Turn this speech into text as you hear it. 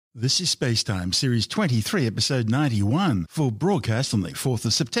This is Spacetime, Series 23, Episode 91, for broadcast on the 4th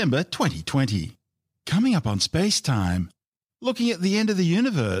of September 2020. Coming up on Spacetime, looking at the end of the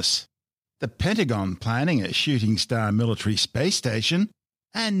universe, the Pentagon planning a shooting star military space station,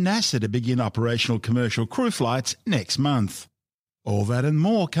 and NASA to begin operational commercial crew flights next month. All that and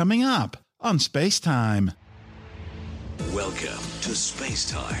more coming up on Spacetime. Welcome to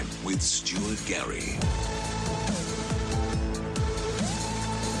Spacetime with Stuart Gary.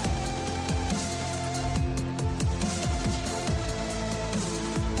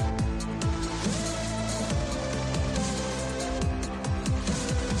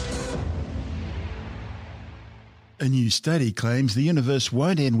 A new study claims the universe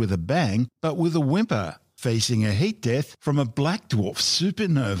won't end with a bang, but with a whimper, facing a heat death from a black dwarf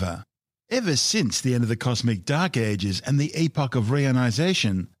supernova. Ever since the end of the cosmic dark ages and the epoch of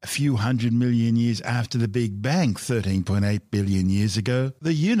reionization, a few 100 million years after the Big Bang 13.8 billion years ago,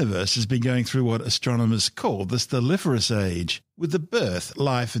 the universe has been going through what astronomers call the stelliferous age, with the birth,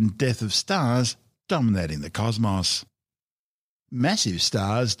 life and death of stars dominating the cosmos. Massive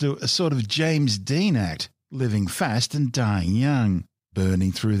stars do a sort of James Dean act, living fast and dying young, burning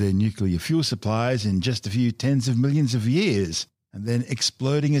through their nuclear fuel supplies in just a few tens of millions of years, and then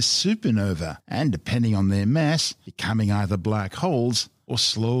exploding as supernova and, depending on their mass, becoming either black holes or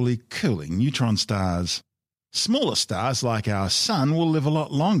slowly cooling neutron stars. Smaller stars like our Sun will live a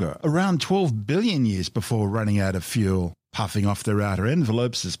lot longer, around 12 billion years before running out of fuel, puffing off their outer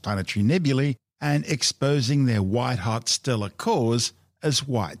envelopes as planetary nebulae and exposing their white-hot stellar cores as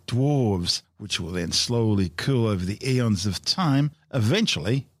white dwarfs, which will then slowly cool over the eons of time,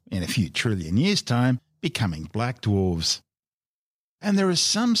 eventually, in a few trillion years' time, becoming black dwarfs. And there are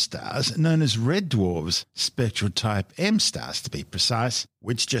some stars known as red dwarfs, spectral type M stars to be precise,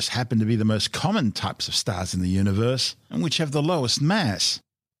 which just happen to be the most common types of stars in the universe, and which have the lowest mass.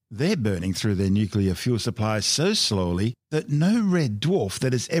 They're burning through their nuclear fuel supplies so slowly that no red dwarf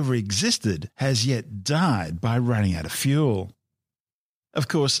that has ever existed has yet died by running out of fuel. Of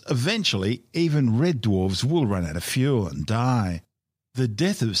course, eventually, even red dwarfs will run out of fuel and die. The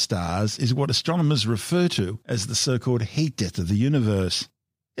death of stars is what astronomers refer to as the so-called heat death of the universe.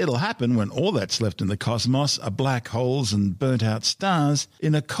 It'll happen when all that's left in the cosmos are black holes and burnt-out stars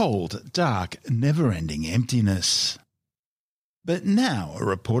in a cold, dark, never-ending emptiness. But now, a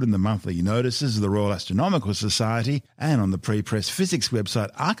report in the monthly notices of the Royal Astronomical Society and on the pre-press physics website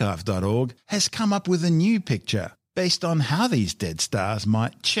archive.org has come up with a new picture, based on how these dead stars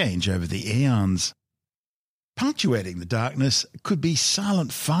might change over the eons. Punctuating the darkness could be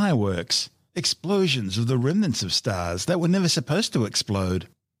silent fireworks, explosions of the remnants of stars that were never supposed to explode.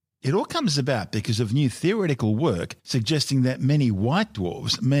 It all comes about because of new theoretical work suggesting that many white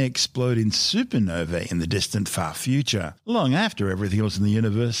dwarfs may explode in supernovae in the distant far future, long after everything else in the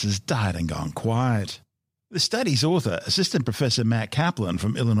universe has died and gone quiet. The study's author, Assistant Professor Matt Kaplan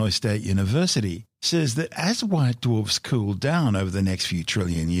from Illinois State University, says that as white dwarfs cool down over the next few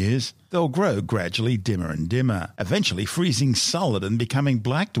trillion years, they'll grow gradually dimmer and dimmer, eventually freezing solid and becoming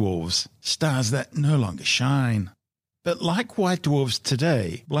black dwarfs, stars that no longer shine. But like white dwarfs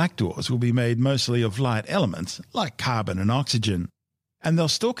today, black dwarfs will be made mostly of light elements like carbon and oxygen, and they'll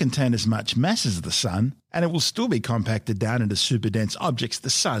still contain as much mass as the Sun, and it will still be compacted down into superdense objects the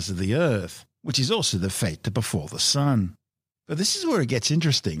size of the Earth, which is also the fate to befall the Sun. But this is where it gets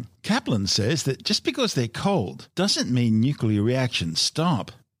interesting. Kaplan says that just because they're cold doesn't mean nuclear reactions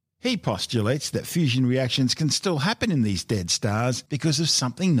stop. He postulates that fusion reactions can still happen in these dead stars because of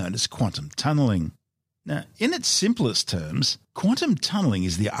something known as quantum tunneling. Now, in its simplest terms, quantum tunneling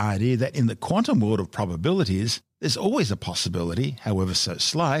is the idea that in the quantum world of probabilities, there's always a possibility, however so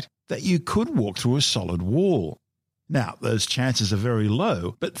slight, that you could walk through a solid wall. Now, those chances are very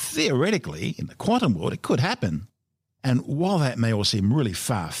low, but theoretically, in the quantum world, it could happen. And while that may all seem really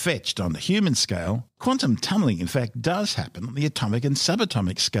far-fetched on the human scale, quantum tunneling in fact does happen on the atomic and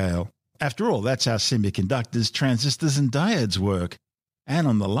subatomic scale. After all, that's how semiconductors, transistors and diodes work. And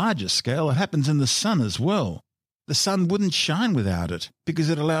on the larger scale, it happens in the Sun as well. The Sun wouldn't shine without it, because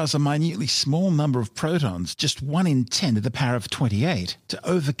it allows a minutely small number of protons, just 1 in 10 to the power of 28, to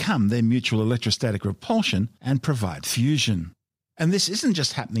overcome their mutual electrostatic repulsion and provide fusion. And this isn't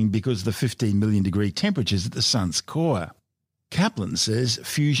just happening because of the 15 million degree temperatures at the Sun's core. Kaplan says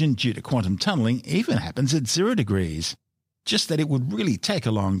fusion due to quantum tunneling even happens at 0 degrees. Just that it would really take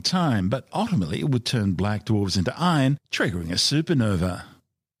a long time, but ultimately it would turn black dwarfs into iron, triggering a supernova.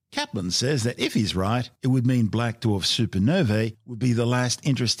 Kaplan says that if he's right, it would mean black dwarf supernovae would be the last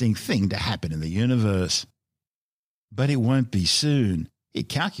interesting thing to happen in the universe. But it won't be soon. It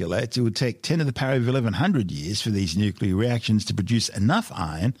calculates it would take 10 to the power of 1100 years for these nuclear reactions to produce enough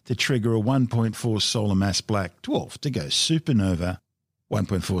iron to trigger a 1.4 solar mass black dwarf to go supernova.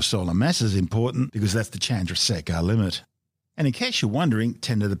 1.4 solar mass is important because that's the Chandrasekhar limit. And in case you're wondering,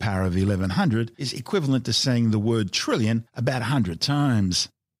 10 to the power of 1100 is equivalent to saying the word trillion about 100 times.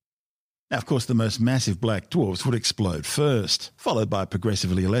 Now, of course, the most massive black dwarfs would explode first, followed by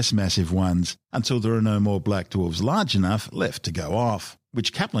progressively less massive ones, until there are no more black dwarfs large enough left to go off,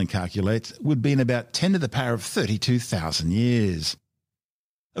 which Kaplan calculates would be in about 10 to the power of 32,000 years.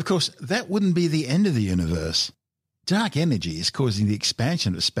 Of course, that wouldn't be the end of the universe. Dark energy is causing the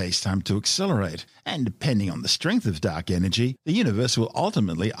expansion of space-time to accelerate, and depending on the strength of dark energy, the universe will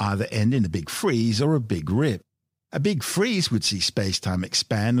ultimately either end in a big freeze or a big rip. A big freeze would see space-time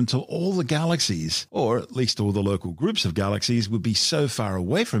expand until all the galaxies, or at least all the local groups of galaxies, would be so far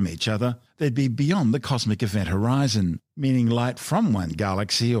away from each other they'd be beyond the cosmic event horizon, meaning light from one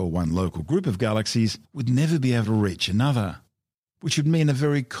galaxy or one local group of galaxies would never be able to reach another, which would mean a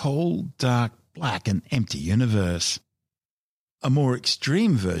very cold, dark, black and empty universe. A more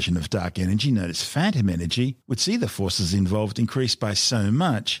extreme version of dark energy, known as phantom energy, would see the forces involved increase by so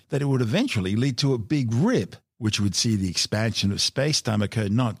much that it would eventually lead to a big rip, which would see the expansion of space-time occur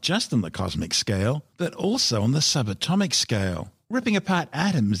not just on the cosmic scale, but also on the subatomic scale, ripping apart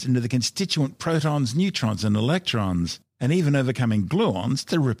atoms into the constituent protons, neutrons and electrons, and even overcoming gluons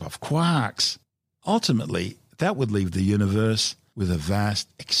to rip off quarks. Ultimately, that would leave the universe with a vast,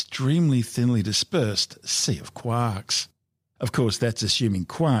 extremely thinly dispersed sea of quarks. Of course, that's assuming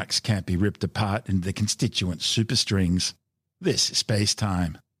quarks can't be ripped apart into the constituent superstrings. This is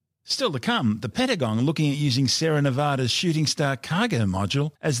space-time. Still to come, the Pentagon looking at using Sierra Nevada's Shooting Star cargo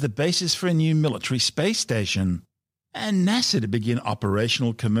module as the basis for a new military space station. And NASA to begin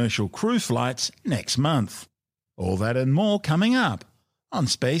operational commercial crew flights next month. All that and more coming up on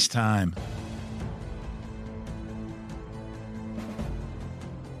Space Time.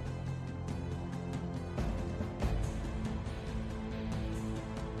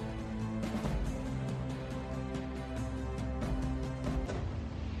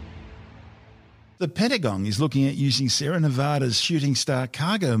 The Pentagon is looking at using Sierra Nevada's Shooting Star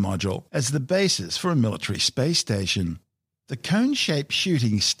cargo module as the basis for a military space station. The cone-shaped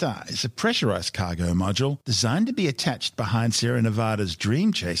Shooting Star is a pressurized cargo module designed to be attached behind Sierra Nevada's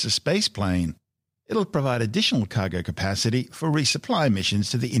Dream Chaser spaceplane. It'll provide additional cargo capacity for resupply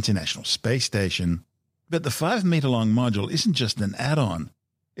missions to the International Space Station. But the 5-meter-long module isn't just an add-on.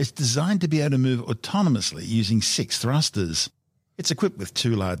 It's designed to be able to move autonomously using 6 thrusters. It's equipped with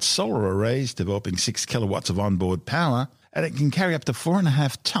 2 large solar arrays developing 6 kilowatts of onboard power, and it can carry up to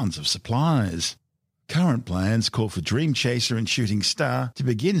 4.5 tons of supplies. Current plans call for Dream Chaser and Shooting Star to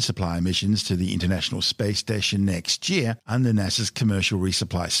begin supply missions to the International Space Station next year under NASA's Commercial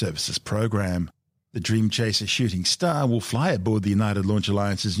Resupply Services program. The Dream Chaser Shooting Star will fly aboard the United Launch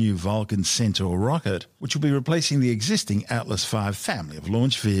Alliance's new Vulcan Centaur rocket, which will be replacing the existing Atlas V family of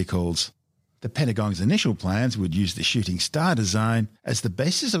launch vehicles. The Pentagon's initial plans would use the Shooting Star design as the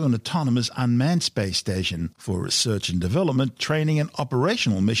basis of an autonomous unmanned space station for research and development, training and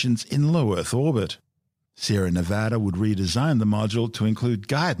operational missions in low Earth orbit. Sierra Nevada would redesign the module to include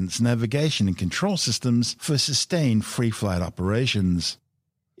guidance, navigation and control systems for sustained free-flight operations.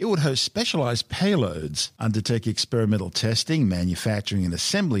 It would host specialized payloads, undertake experimental testing, manufacturing and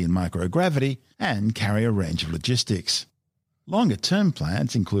assembly in microgravity, and carry a range of logistics. Longer-term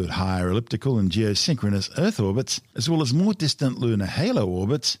plans include higher elliptical and geosynchronous Earth orbits, as well as more distant lunar halo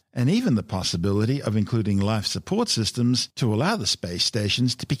orbits, and even the possibility of including life support systems to allow the space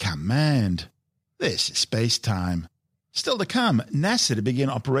stations to become manned. This is Space Time. Still to come, NASA to begin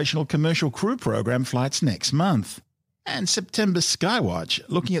operational commercial crew program flights next month. And September Skywatch,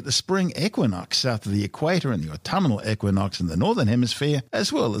 looking at the spring equinox south of the equator and the autumnal equinox in the northern hemisphere,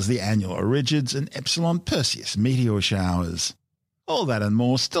 as well as the annual Origids and Epsilon Perseus meteor showers. All that and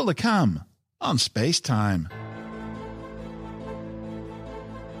more still to come on Space Time.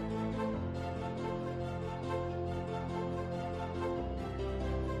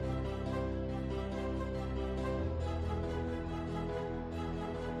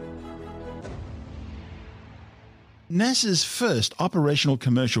 NASA's first operational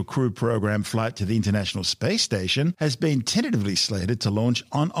commercial crew program flight to the International Space Station has been tentatively slated to launch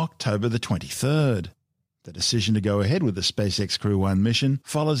on October the 23rd. The decision to go ahead with the SpaceX Crew 1 mission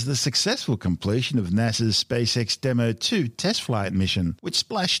follows the successful completion of NASA's SpaceX Demo 2 test flight mission, which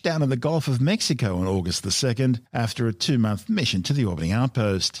splashed down in the Gulf of Mexico on August the 2nd after a 2-month mission to the orbiting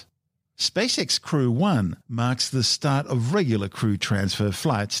outpost. SpaceX Crew 1 marks the start of regular crew transfer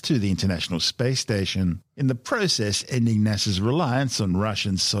flights to the International Space Station, in the process ending NASA's reliance on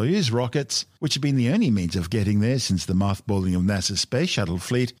Russian Soyuz rockets, which have been the only means of getting there since the mothballing of NASA's Space Shuttle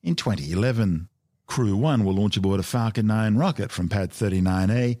fleet in 2011. Crew 1 will launch aboard a Falcon 9 rocket from Pad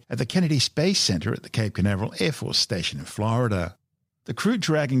 39A at the Kennedy Space Center at the Cape Canaveral Air Force Station in Florida. The Crew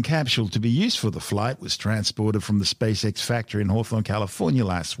Dragon capsule to be used for the flight was transported from the SpaceX factory in Hawthorne, California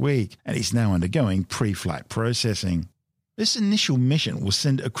last week and is now undergoing pre-flight processing. This initial mission will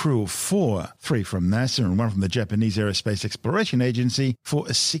send a crew of 4, 3 from NASA and 1 from the Japanese Aerospace Exploration Agency, for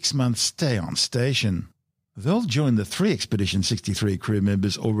a 6-month stay on station. They'll join the 3 Expedition 63 crew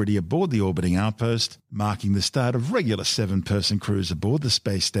members already aboard the orbiting outpost, marking the start of regular 7-person crews aboard the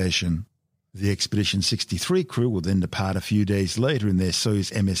space station. The Expedition 63 crew will then depart a few days later in their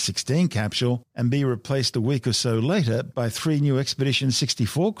Soyuz MS-16 capsule and be replaced a week or so later by 3 new Expedition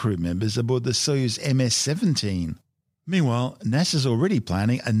 64 crew members aboard the Soyuz MS-17. Meanwhile, NASA's already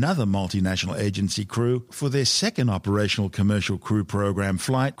planning another multinational agency crew for their second operational commercial crew program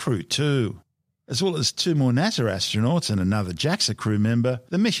flight, Crew 2. As well as 2 more NASA astronauts and another JAXA crew member,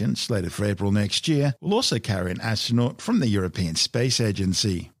 the mission, slated for April next year, will also carry an astronaut from the European Space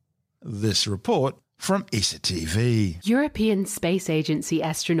Agency. This report from ESA TV. European Space Agency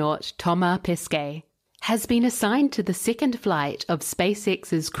astronaut Thomas Pesquet has been assigned to the second flight of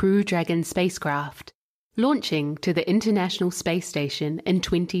SpaceX's Crew Dragon spacecraft, launching to the International Space Station in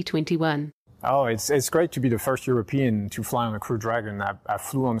 2021. Oh, it's great to be the first European to fly on a Crew Dragon. I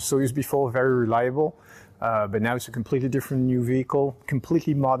flew on Soyuz before, very reliable, but now it's a completely different new vehicle,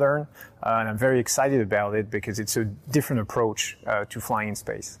 completely modern, and I'm very excited about it because it's a different approach to flying in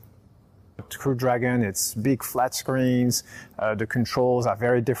space. Crew Dragon, it's big flat screens, the controls are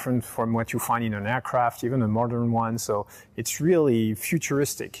very different from what you find in an aircraft, even a modern one, so it's really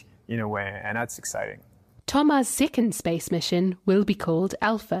futuristic in a way, and that's exciting. Thomas' second space mission will be called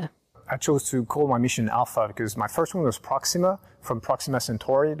Alpha. I chose to call my mission Alpha because my first one was Proxima, from Proxima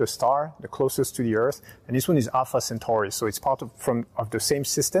Centauri, the star, the closest to the Earth, and this one is Alpha Centauri, so it's part of the same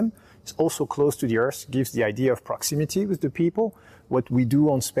system. It's also close to the Earth, gives the idea of proximity with the people. What we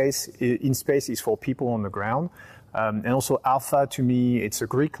do in space is for people on the ground. And also Alpha, to me, it's a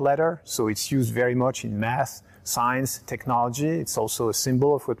Greek letter, so it's used very much in math, science, technology. It's also a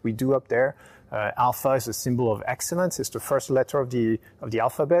symbol of what we do up there. Alpha is a symbol of excellence. It's the first letter of the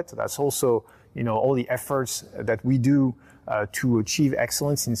alphabet. That's also, all the efforts that we do to achieve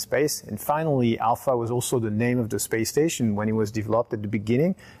excellence in space. And finally, Alpha was also the name of the space station when it was developed at the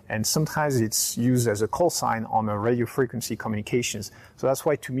beginning. And sometimes it's used as a call sign on a radio frequency communications. So that's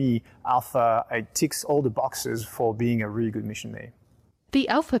why, to me, Alpha, it ticks all the boxes for being a really good mission name. The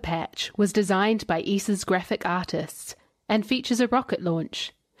Alpha patch was designed by ESA's graphic artists and features a rocket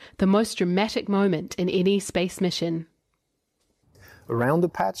launch, the most dramatic moment in any space mission. Around the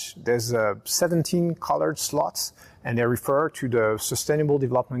patch, there's 17 colored slots, and they refer to the Sustainable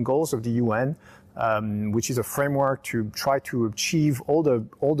Development Goals of the UN, which is a framework to try to achieve all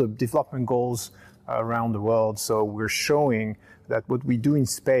the development goals around the world. So we're showing that what we do in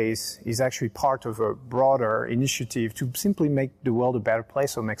space is actually part of a broader initiative to simply make the world a better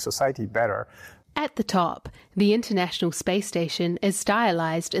place or make society better. At the top, the International Space Station is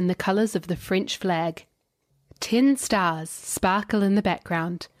stylized in the colors of the French flag. 10 stars sparkle in the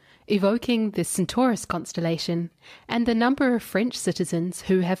background, evoking the Centaurus constellation and the number of French citizens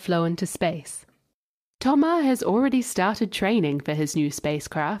who have flown to space. Thomas has already started training for his new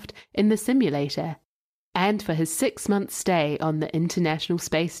spacecraft in the simulator and for his 6-month stay on the International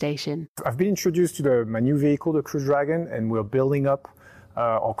Space Station. I've been introduced to my new vehicle, the Crew Dragon, and we're building up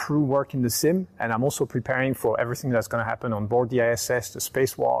our crew work in the sim, and I'm also preparing for everything that's going to happen on board the ISS, the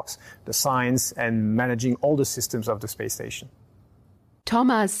spacewalks, the science, and managing all the systems of the space station.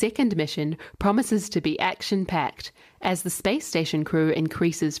 Thomas' second mission promises to be action-packed as the space station crew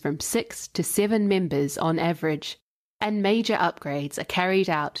increases from 6 to 7 members on average, and major upgrades are carried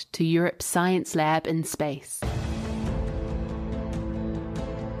out to Europe's science lab in space.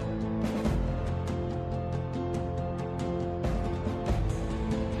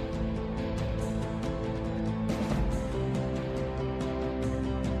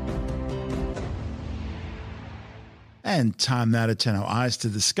 And time now to turn our eyes to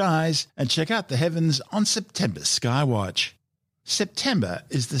the skies and check out the heavens on September Skywatch. September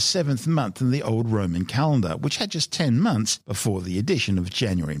is the 7th month in the old Roman calendar, which had just 10 months before the addition of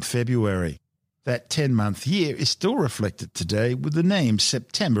January and February. That 10-month year is still reflected today with the names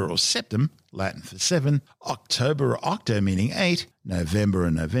September or Septem, Latin for 7, October or Octo meaning 8, November or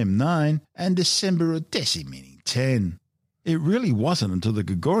Novem 9, and December or Deci meaning 10. It really wasn't until the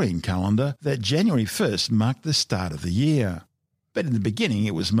Gregorian calendar that January 1st marked the start of the year. But in the beginning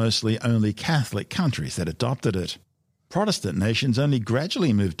it was mostly only Catholic countries that adopted it. Protestant nations only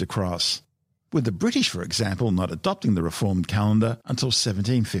gradually moved across, with the British, for example, not adopting the reformed calendar until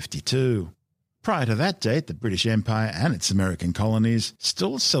 1752. Prior to that date, the British Empire and its American colonies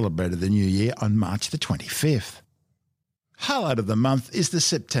still celebrated the New Year on March the 25th. Highlight of the month is the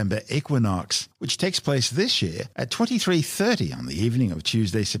September equinox, which takes place this year at 23:30 on the evening of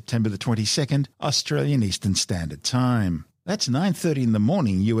Tuesday, September the 22nd, Australian Eastern Standard Time. That's 9:30 in the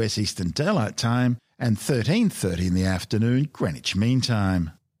morning US Eastern Daylight Time and 13:30 in the afternoon Greenwich Mean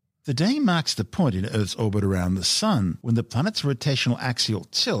Time. The day marks the point in Earth's orbit around the Sun when the planet's rotational axial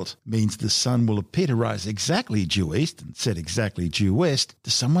tilt means the Sun will appear to rise exactly due east and set exactly due west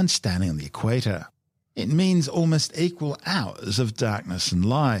to someone standing on the equator. It means almost equal hours of darkness and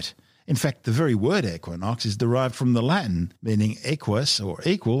light. In fact, the very word equinox is derived from the Latin, meaning equus or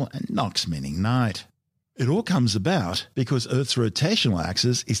equal, and nox meaning night. It all comes about because Earth's rotational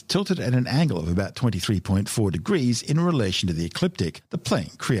axis is tilted at an angle of about 23.4 degrees in relation to the ecliptic, the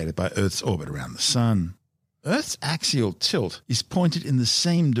plane created by Earth's orbit around the Sun. Earth's axial tilt is pointed in the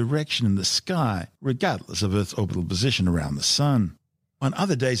same direction in the sky, regardless of Earth's orbital position around the Sun. On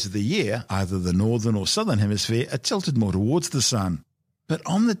other days of the year, either the northern or southern hemisphere are tilted more towards the Sun. But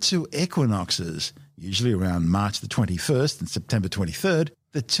on the two equinoxes, usually around March the 21st and September 23rd,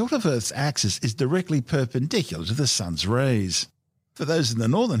 the tilt of Earth's axis is directly perpendicular to the Sun's rays. For those in the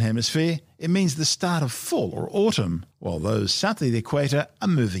northern hemisphere, it means the start of fall or autumn, while those south of the equator are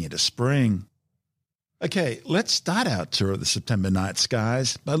moving into spring. Okay, let's start our tour of the September night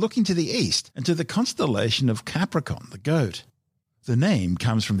skies by looking to the east and to the constellation of Capricorn, the goat. The name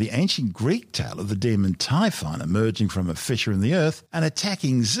comes from the ancient Greek tale of the demon Typhon emerging from a fissure in the earth and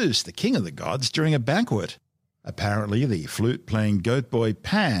attacking Zeus, the king of the gods, during a banquet. Apparently, the flute-playing goat boy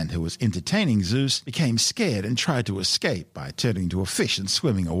Pan, who was entertaining Zeus, became scared and tried to escape by turning into a fish and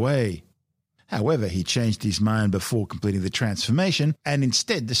swimming away. However, he changed his mind before completing the transformation and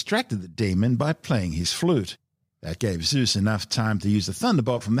instead distracted the demon by playing his flute. That gave Zeus enough time to use a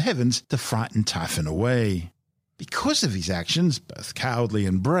thunderbolt from the heavens to frighten Typhon away. Because of his actions, both cowardly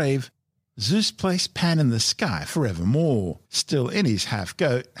and brave, Zeus placed Pan in the sky forevermore, still in his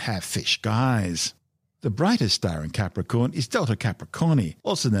half-goat, half-fish guise. The brightest star in Capricorn is Delta Capricorni,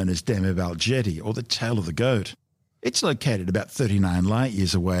 also known as Demi Balgeti, or the tail of the goat. It's located about 39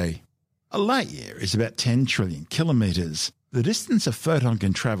 light-years away. A light-year is about 10 trillion kilometres, the distance a photon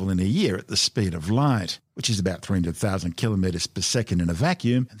can travel in a year at the speed of light, which is about 300,000 kilometres per second in a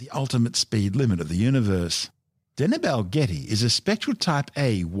vacuum and the ultimate speed limit of the universe. Demi Balgeti is a spectral type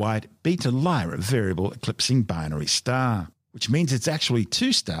A white Beta Lyra variable eclipsing binary star, which means it's actually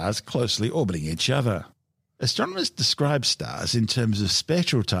two stars closely orbiting each other. Astronomers describe stars in terms of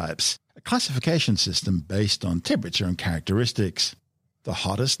spectral types, a classification system based on temperature and characteristics. The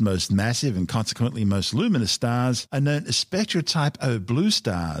hottest, most massive and consequently most luminous stars are known as spectral type O blue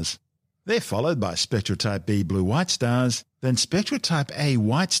stars. They're followed by spectral type B blue-white stars, then spectral type A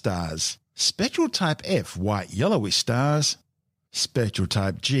white stars, spectral type F white yellowish stars, spectral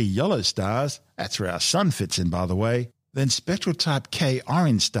type G yellow stars, that's where our sun fits in by the way, then spectral type K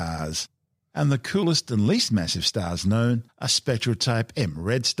orange stars, and the coolest and least massive stars known are spectral type M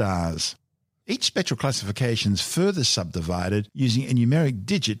red stars. Each spectral classification is further subdivided using a numeric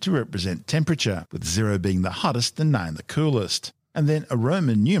digit to represent temperature, with 0 being the hottest and 9 the coolest, and then a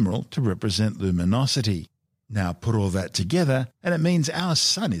Roman numeral to represent luminosity. Now put all that together, and it means our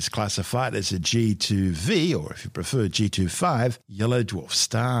Sun is classified as a G2V, or if you prefer G25, yellow dwarf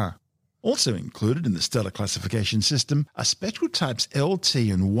star. Also included in the stellar classification system are spectral types L, T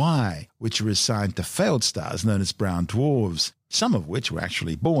and Y, which are assigned to failed stars known as brown dwarfs, some of which were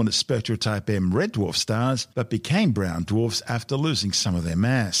actually born as spectral type M red dwarf stars, but became brown dwarfs after losing some of their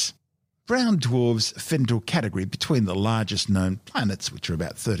mass. Brown dwarfs fit into a category between the largest known planets, which are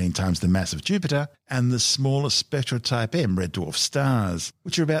about 13 times the mass of Jupiter, and the smallest spectral type M red dwarf stars,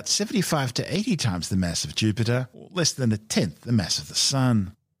 which are about 75 to 80 times the mass of Jupiter, or less than a tenth the mass of the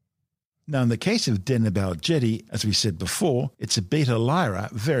Sun. Now in the case of Demi Balgeti, as we said before, it's a Beta Lyra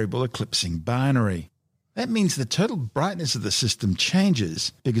variable eclipsing binary. That means the total brightness of the system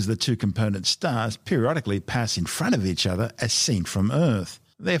changes because the two component stars periodically pass in front of each other as seen from Earth.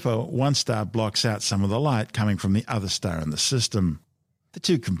 Therefore, one star blocks out some of the light coming from the other star in the system. The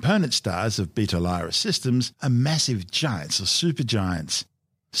two component stars of Beta Lyra systems are massive giants or supergiants,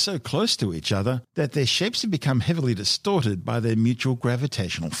 so close to each other that their shapes have become heavily distorted by their mutual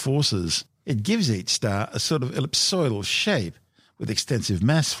gravitational forces. It gives each star a sort of ellipsoidal shape, with extensive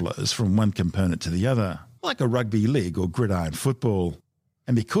mass flows from one component to the other. like a rugby league or gridiron football.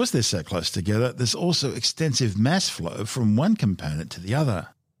 And because they're so close together, there's also extensive mass flow from one component to the other.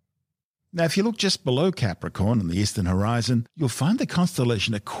 Now, if you look just below Capricorn on the eastern horizon, you'll find the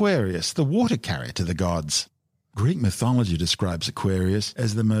constellation Aquarius, the water carrier to the gods. Greek mythology describes Aquarius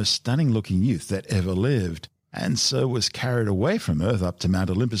as the most stunning-looking youth that ever lived, and so was carried away from Earth up to Mount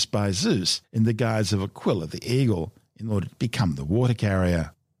Olympus by Zeus in the guise of Aquila the eagle in order to become the water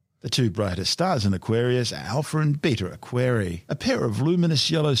carrier. The two brightest stars in Aquarius are Alpha and Beta Aquarii, a pair of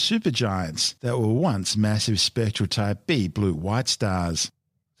luminous yellow supergiants that were once massive spectral type B blue-white stars.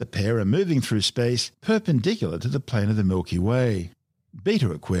 The pair are moving through space perpendicular to the plane of the Milky Way. Beta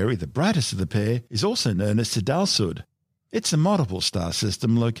Aquarii, the brightest of the pair, is also known as Tidalsud. It's a multiple star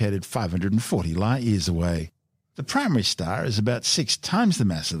system located 540 light-years away. The primary star is about 6 times the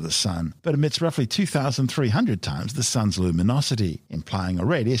mass of the Sun, but emits roughly 2,300 times the Sun's luminosity, implying a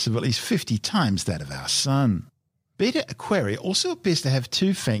radius of at least 50 times that of our Sun. Beta Aquarii also appears to have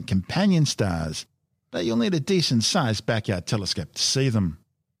 2 faint companion stars, but you'll need a decent-sized backyard telescope to see them.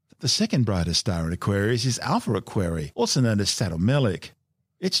 The second brightest star in Aquarius is Alpha Aquarii, also known as Satyr-Melech.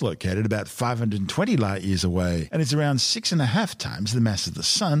 It's located about 520 light-years away and is around 6.5 times the mass of the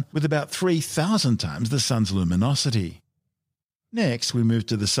Sun with about 3,000 times the Sun's luminosity. Next, we move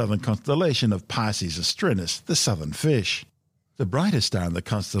to the southern constellation of Pisces Austrinus, the southern fish. The brightest star in the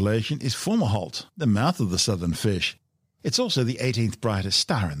constellation is Fomalhaut, the mouth of the southern fish. It's also the 18th brightest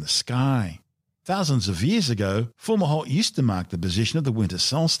star in the sky. Thousands of years ago, Fomalhaut used to mark the position of the winter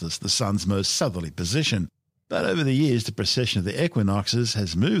solstice, the Sun's most southerly position. But over the years, the precession of the equinoxes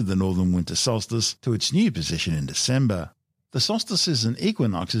has moved the northern winter solstice to its new position in December. The solstices and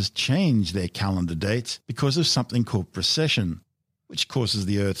equinoxes change their calendar dates because of something called precession, which causes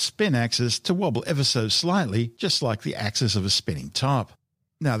the Earth's spin axis to wobble ever so slightly, just like the axis of a spinning top.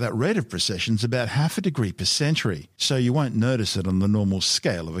 Now, that rate of precession is about 0.5 degree per century, so you won't notice it on the normal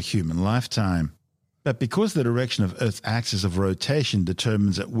scale of a human lifetime. But because the direction of Earth's axis of rotation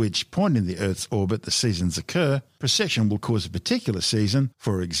determines at which point in the Earth's orbit the seasons occur, precession will cause a particular season,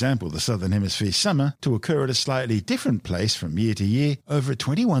 for example the Southern Hemisphere summer, to occur at a slightly different place from year to year over a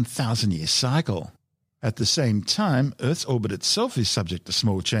 21,000-year cycle. At the same time, Earth's orbit itself is subject to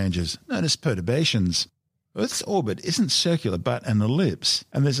small changes, known as perturbations. Earth's orbit isn't circular but an ellipse,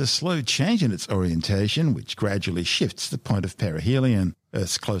 and there's a slow change in its orientation which gradually shifts the point of perihelion,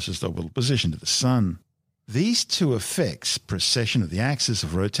 Earth's closest orbital position to the Sun. These two effects, precession of the axis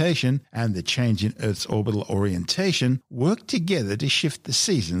of rotation and the change in Earth's orbital orientation, work together to shift the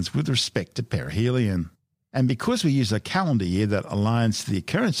seasons with respect to perihelion. And because we use a calendar year that aligns to the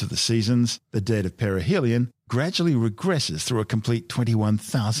occurrence of the seasons, the date of perihelion gradually regresses through a complete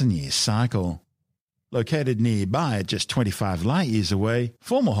 21,000-year cycle. Located nearby at just 25 light-years away,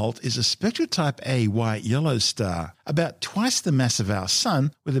 Fomalhaut is a spectral type A white-yellow star, about twice the mass of our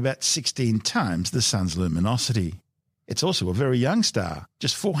Sun with about 16 times the Sun's luminosity. It's also a very young star,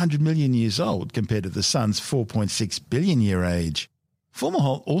 just 400 million years old compared to the Sun's 4.6 billion year age.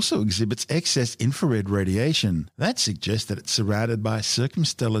 Fomalhaut also exhibits excess infrared radiation. That suggests that it's surrounded by a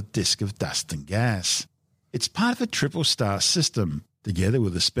circumstellar disk of dust and gas. It's part of a triple star system, together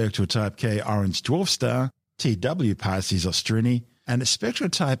with a spectral type K orange dwarf star, TW Pisces Austrini, and a spectral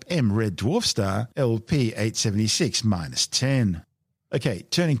type M red dwarf star, LP 876-10. Okay,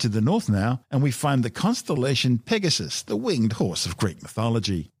 turning to the north now, and we find the constellation Pegasus, the winged horse of Greek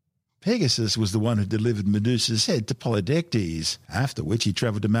mythology. Pegasus was the one who delivered Medusa's head to Polydectes, after which he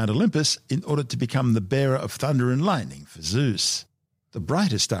travelled to Mount Olympus in order to become the bearer of thunder and lightning for Zeus. The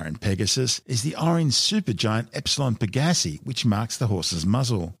brightest star in Pegasus is the orange supergiant Epsilon Pegasi, which marks the horse's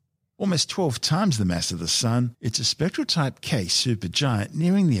muzzle. Almost 12 times the mass of the Sun, it's a spectral type K supergiant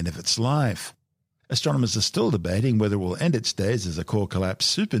nearing the end of its life. Astronomers are still debating whether it will end its days as a core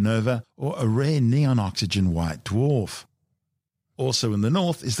collapse supernova or a rare neon oxygen white dwarf. Also in the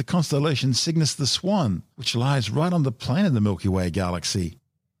north is the constellation Cygnus the Swan, which lies right on the plane of the Milky Way galaxy.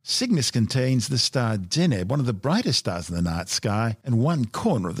 Cygnus contains the star Deneb, one of the brightest stars in the night sky, and one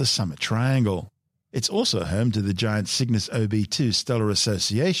corner of the Summer Triangle. It's also home to the giant Cygnus OB2 stellar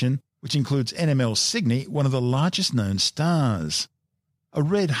association, which includes NML Cygni, one of the largest known stars. A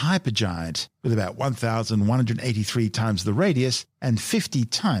red hypergiant with about 1,183 times the radius and 50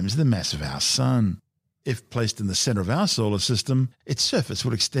 times the mass of our Sun. If placed in the centre of our solar system, its surface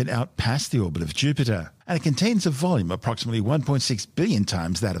would extend out past the orbit of Jupiter, and it contains a volume approximately 1.6 billion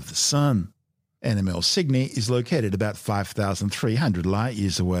times that of the Sun. NML Cygni is located about 5,300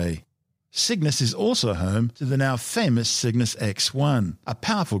 light-years away. Cygnus is also home to the now famous Cygnus X1, a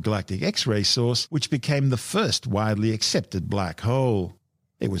powerful galactic X-ray source which became the first widely accepted black hole.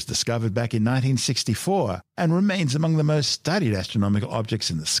 It was discovered back in 1964 and remains among the most studied astronomical objects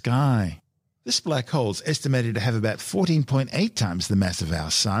in the sky. This black hole is estimated to have about 14.8 times the mass of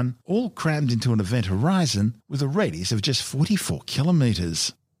our Sun, all crammed into an event horizon with a radius of just 44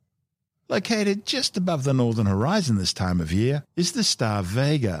 kilometres. Located just above the northern horizon this time of year is the star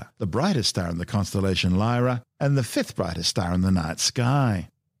Vega, the brightest star in the constellation Lyra and the fifth brightest star in the night sky.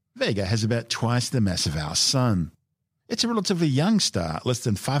 Vega has about twice the mass of our Sun. It's a relatively young star, less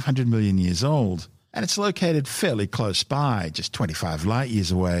than 500 million years old, and it's located fairly close by, just 25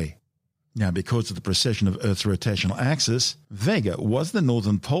 light-years away. Now, because of the precession of Earth's rotational axis, Vega was the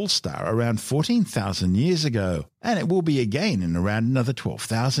northern pole star around 14,000 years ago, and it will be again in around another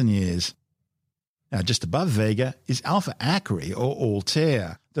 12,000 years. Now, just above Vega is Alpha Acri, or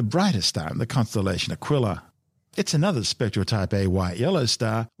Altair, the brightest star in the constellation Aquila. It's another spectral type A white-yellow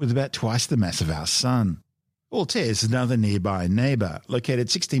star with about twice the mass of our Sun. Altair is another nearby neighbour, located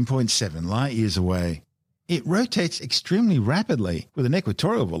 16.7 light-years away. It rotates extremely rapidly, with an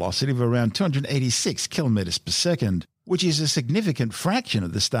equatorial velocity of around 286 kilometres per second, which is a significant fraction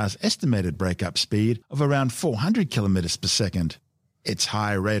of the star's estimated breakup speed of around 400 kilometres per second. Its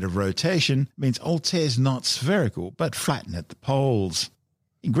high rate of rotation means Altair is not spherical, but flattened at the poles.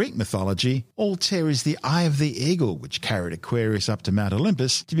 In Greek mythology, Altair is the eye of the eagle which carried Aquarius up to Mount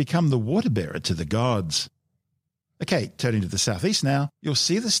Olympus to become the water-bearer to the gods. Okay, turning to the southeast now, you'll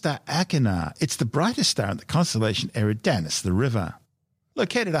see the star Achernar. It's the brightest star in the constellation Eridanus, the river.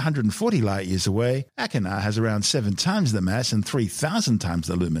 Located 140 light-years away, Achernar has around 7 times the mass and 3,000 times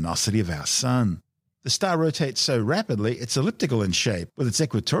the luminosity of our Sun. The star rotates so rapidly it's elliptical in shape, with its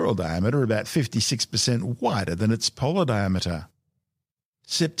equatorial diameter about 56% wider than its polar diameter.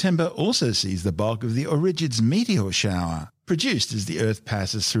 September also sees the bulk of the Origids meteor shower, produced as the Earth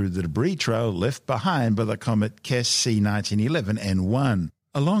passes through the debris trail left behind by the comet KESS C1911N1,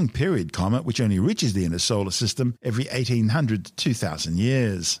 a long-period comet which only reaches the inner solar system every 1,800 to 2,000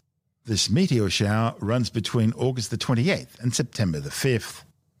 years. This meteor shower runs between August the 28th and September the 5th.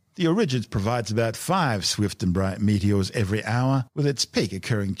 The Origids provides about 5 swift and bright meteors every hour, with its peak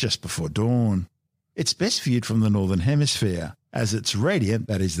occurring just before dawn. It's best viewed from the northern hemisphere, as its radiant,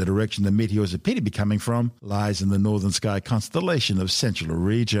 that is the direction the meteors appear to be coming from, lies in the northern sky constellation of Central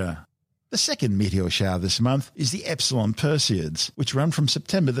Auriga. The second meteor shower this month is the Epsilon Perseids, which run from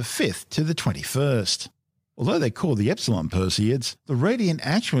September the 5th to the 21st. Although they call the Epsilon Perseids, the radiant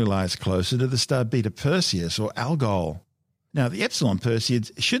actually lies closer to the star Beta Perseus or Algol. Now, the Epsilon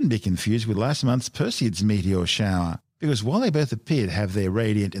Perseids shouldn't be confused with last month's Perseids meteor shower, because while they both appear to have their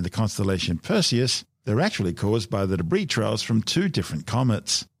radiant in the constellation Perseus, they're actually caused by the debris trails from 2 different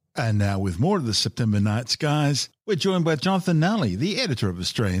comets. And now, with more of the September night skies, we're joined by Jonathan Nally, the editor of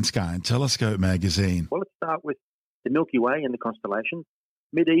Australian Sky and Telescope magazine. Well, let's start with the Milky Way and the constellations.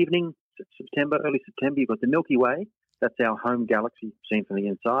 Mid-evening, early September, you've got the Milky Way. That's our home galaxy seen from the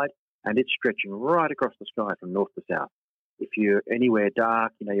inside, and it's stretching right across the sky from north to south. If you're anywhere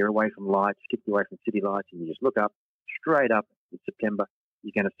dark, you're away from lights, particularly away from city lights, and you just look up, straight up in September,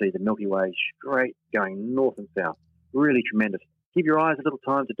 you're going to see the Milky Way straight going north and south. Really tremendous. Give your eyes a little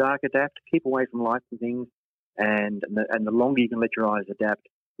time to dark adapt, keep away from lights and things, and the longer you can let your eyes adapt,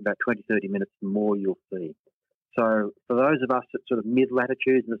 about 20, 30 minutes, the more you'll see. So for those of us at sort of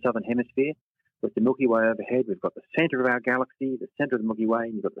mid-latitudes in the southern hemisphere, with the Milky Way overhead, we've got the centre of our galaxy, the centre of the Milky Way,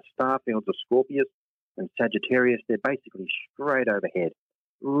 and you've got the star fields of Scorpius and Sagittarius. They're basically straight overhead.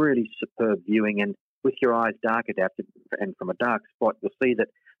 Really superb viewing, and with your eyes dark adapted and from a dark spot, you'll see that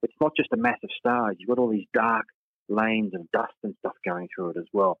it's not just a mass of stars. You've got all these dark lanes of dust and stuff going through it as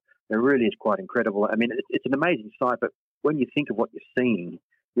well. It really is quite incredible. I mean, it's an amazing sight, but when you think of what you're seeing,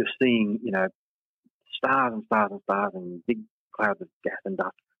 stars and stars and stars and big clouds of gas and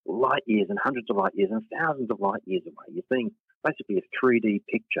dust, light years and hundreds of light years and thousands of light years away. You're seeing basically a 3D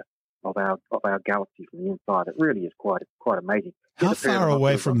picture of our galaxy from the inside. It really is quite amazing. How far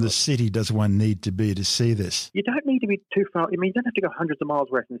away from the city does one need to be to see this? You don't need to be too far. I mean, you don't have to go hundreds of miles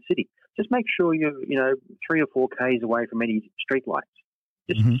away from the city. Just make sure you're 3 or 4 k's away from any street lights.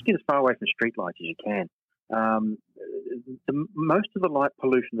 Just get as far away from street lights as you can. Most of the light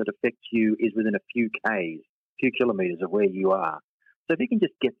pollution that affects you is within a few k's, few kilometres of where you are. So if you can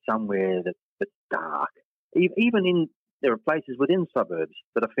just get somewhere that's dark, there are places within suburbs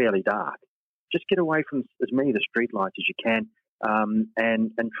that are fairly dark. Just get away from as many of the street lights as you can,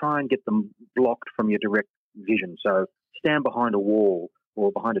 and try and get them blocked from your direct vision. So stand behind a wall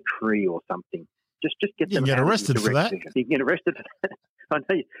or behind a tree or something. Just get them. You can get arrested for that. You can get arrested for that. I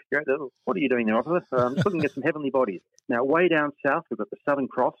know. What are you doing there, officer? I'm just looking at some heavenly bodies. Now, way down south, we've got the Southern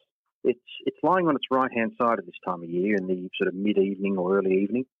Cross. It's lying on its right-hand side at this time of year in the sort of mid-evening or early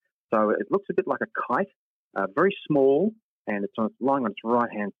evening. So it looks a bit like a kite, very small, and it's lying on its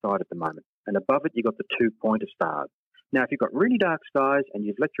right-hand side at the moment. And above it, you've got the 2 pointer stars. Now, if you've got really dark skies and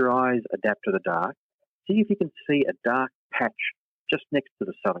you've let your eyes adapt to the dark, see if you can see a dark patch just next to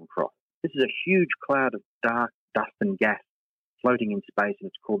the Southern Cross. This is a huge cloud of dark dust and gas floating in space, and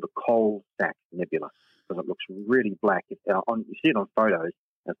it's called the Coal Stack Nebula because it looks really black. You see it on photos,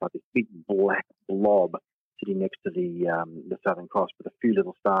 and it's like this big black blob sitting next to the Southern Cross with a few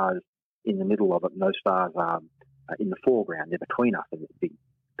little stars in the middle of it, and those stars are in the foreground. They're between us in this big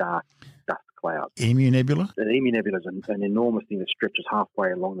dark dust cloud. Emu Nebula? The Emu Nebula is an enormous thing that stretches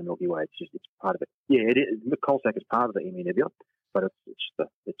halfway along the Milky Way. It's part of it. Yeah, it is. The Coal Stack is part of the Emu Nebula, but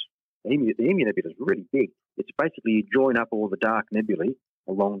the Emu Nebula is really big. It's basically you join up all the dark nebulae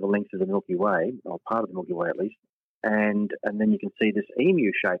along the length of the Milky Way, or part of the Milky Way at least, and then you can see this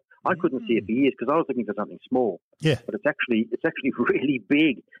emu shape. I couldn't see it for years because I was looking for something small. Yeah. But it's actually really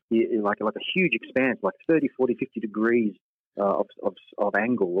big, like a huge expanse, like 30, 40, 50 degrees of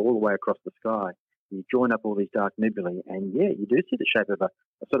angle all the way across the sky. You join up all these dark nebulae, and yeah, you do see the shape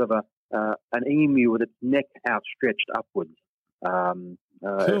of an emu with its neck outstretched upwards. Cool.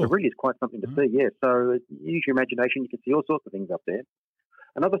 It really is quite something to see, yeah. So use your imagination. You can see all sorts of things up there.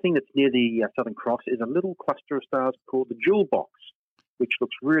 Another thing that's near the Southern Cross is a little cluster of stars called the Jewel Box, which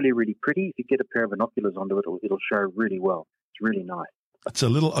looks really, really pretty. If you get a pair of binoculars onto it, it'll show really well. It's really nice. It's a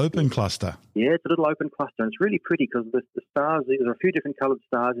little open cluster. Yeah, it's a little open cluster, and it's really pretty because the stars, there are a few different coloured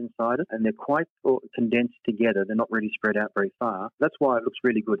stars inside it, and they're quite condensed together. They're not really spread out very far. That's why it looks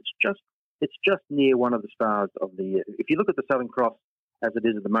really good. It's just near one of the stars of the... If you look at the Southern Cross as it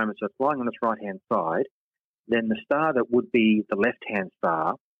is at the moment, so it's lying on its right-hand side, then the star that would be the left-hand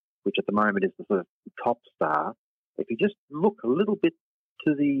star, which at the moment is the sort of top star, if you just look a little bit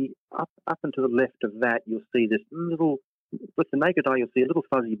to the up and to the left of that, you'll see this little... With the naked eye, you'll see a little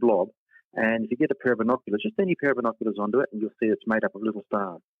fuzzy blob, and if you get a pair of binoculars, just any pair of binoculars onto it, and you'll see it's made up of little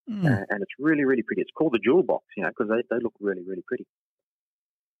stars. And it's really, really pretty. It's called the Jewel Box, because they look really, really pretty.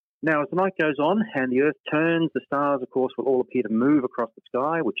 Now, as the night goes on and the Earth turns, the stars, of course, will all appear to move across the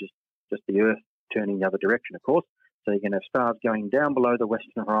sky, which is just the Earth turning the other direction, of course. So you're going to have stars going down below the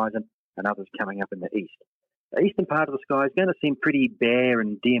western horizon and others coming up in the east. The eastern part of the sky is going to seem pretty bare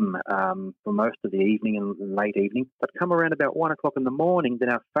and dim for most of the evening and late evening. But come around about 1 o'clock in the morning, then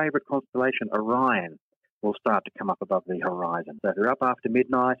our favourite constellation, Orion, will start to come up above the horizon. So if you're up after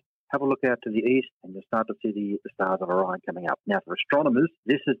midnight, have a look out to the east and you'll start to see the stars of Orion coming up. Now, for astronomers,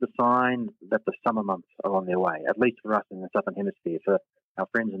 this is the sign that the summer months are on their way, at least for us in the southern hemisphere. For our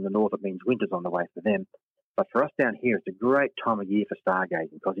friends in the north, it means winter's on the way for them. But for us down here, it's a great time of year for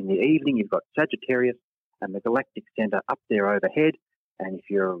stargazing because in the evening you've got Sagittarius and the galactic centre up there overhead. And if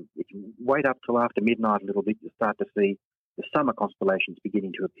you wait up till after midnight a little bit, you'll start to see the summer constellations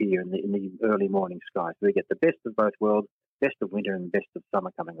beginning to appear in the early morning sky. So we get the best of both worlds, best of winter and best of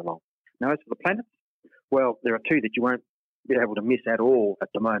summer coming along. Now, as for the planets, well, there are two that you won't be able to miss at all at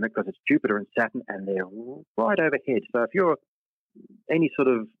the moment because it's Jupiter and Saturn, and they're right overhead. So if you're any sort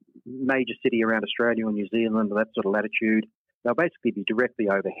of major city around Australia or New Zealand or that sort of latitude, they'll basically be directly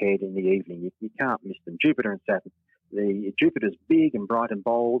overhead in the evening. You can't miss them. Jupiter and Saturn. Jupiter's big and bright and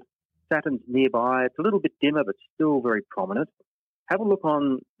bold. Saturn's nearby. It's a little bit dimmer, but still very prominent. Have a look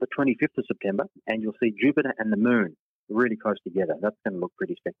on the 25th of September, and you'll see Jupiter and the Moon really close together. That's going to look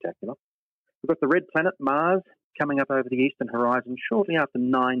pretty spectacular. We've got the red planet, Mars, coming up over the eastern horizon shortly after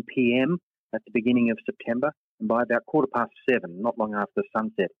 9 p.m. at the beginning of September, and by about 7:15, not long after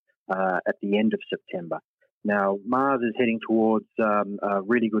sunset, at the end of September. Now, Mars is heading towards a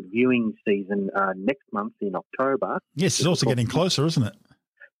really good viewing season next month in October. Yes, it's also getting closer, isn't it?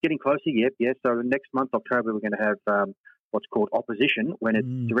 Getting closer, yep. So next month, October, we're going to have what's called opposition, when it's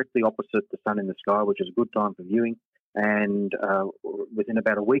directly opposite the sun in the sky, which is a good time for viewing. And within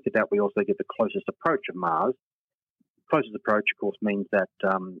about a week of that, we also get the closest approach of Mars. Closest approach, of course, means that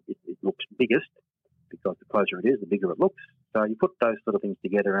it looks biggest, because the closer it is, the bigger it looks. So you put those sort of things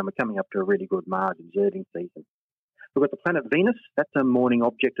together, and we're coming up to a really good Mars observing season. We've got the planet Venus. That's a morning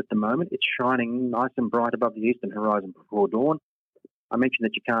object at the moment. It's shining nice and bright above the eastern horizon before dawn. I mentioned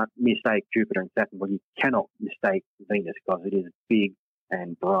that you can't mistake Jupiter and Saturn. Well, you cannot mistake Venus because it is big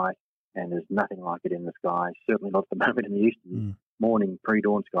and bright, and there's nothing like it in the sky, certainly not at the moment in the eastern morning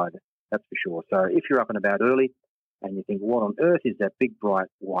pre-dawn sky, that's for sure. So if you're up and about early and you think, what on earth is that big bright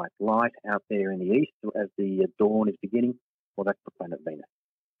white light out there in the east as the dawn is beginning? Well, that's the planet Venus.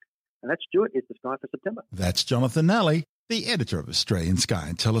 And that's Stuart. It's the sky for September. That's Jonathan Nally, the editor of Australian Sky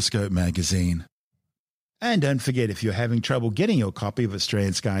and Telescope magazine. And don't forget, if you're having trouble getting your copy of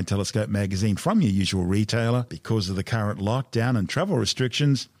Australian Sky and Telescope magazine from your usual retailer because of the current lockdown and travel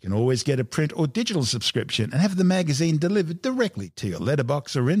restrictions, you can always get a print or digital subscription and have the magazine delivered directly to your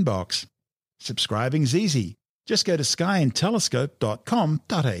letterbox or inbox. Subscribing's easy. Just go to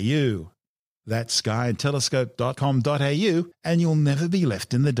skyandtelescope.com.au. That's skyandtelescope.com.au, and you'll never be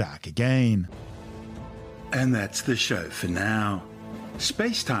left in the dark again. And that's the show for now.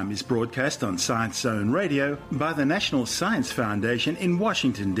 Spacetime is broadcast on Science Zone Radio by the National Science Foundation in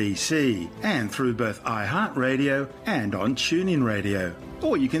Washington, D.C., and through both iHeartRadio and on TuneIn Radio.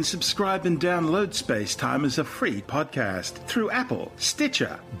 Or you can subscribe and download Spacetime as a free podcast through Apple,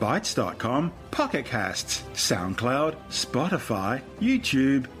 Stitcher, Bytes.com, Pocket Casts, SoundCloud, Spotify,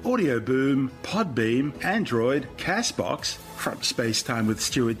 YouTube, Audio Boom, Podbeam, Android, Castbox, from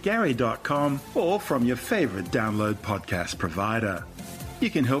spacetimewithstuartgary.com, or from your favourite download podcast provider. You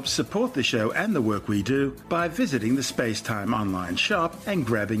can help support the show and the work we do by visiting the Spacetime online shop and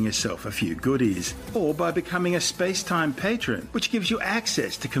grabbing yourself a few goodies, or by becoming a Spacetime patron, which gives you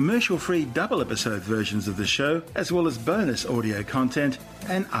access to commercial-free double-episode versions of the show, as well as bonus audio content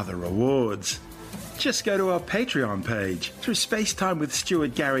and other rewards. Just go to our Patreon page through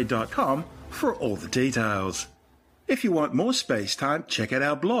spacetimewithstuartgary.com for all the details. If you want more Spacetime, check out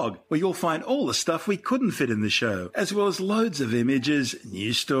our blog, where you'll find all the stuff we couldn't fit in the show, as well as loads of images,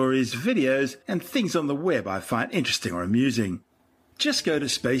 news stories, videos, and things on the web I find interesting or amusing. Just go to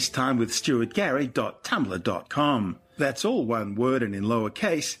spacetimewithstuartgary.tumblr.com. That's all one word and in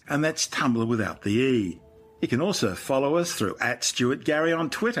lowercase, and that's Tumblr without the E. You can also follow us through @StuartGary on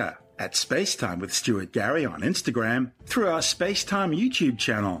Twitter, at Spacetime with Stuart Gary on Instagram, through our Spacetime YouTube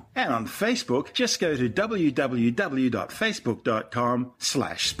channel, and on Facebook, just go to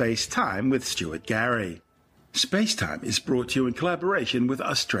www.facebook.com/Spacetime with Stuart Gary. Spacetime is brought to you in collaboration with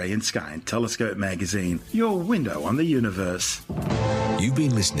Australian Sky and Telescope magazine, your window on the universe. You've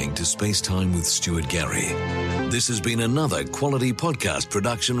been listening to Spacetime with Stuart Gary. This has been another quality podcast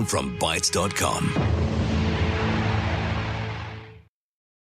production from Bytes.com.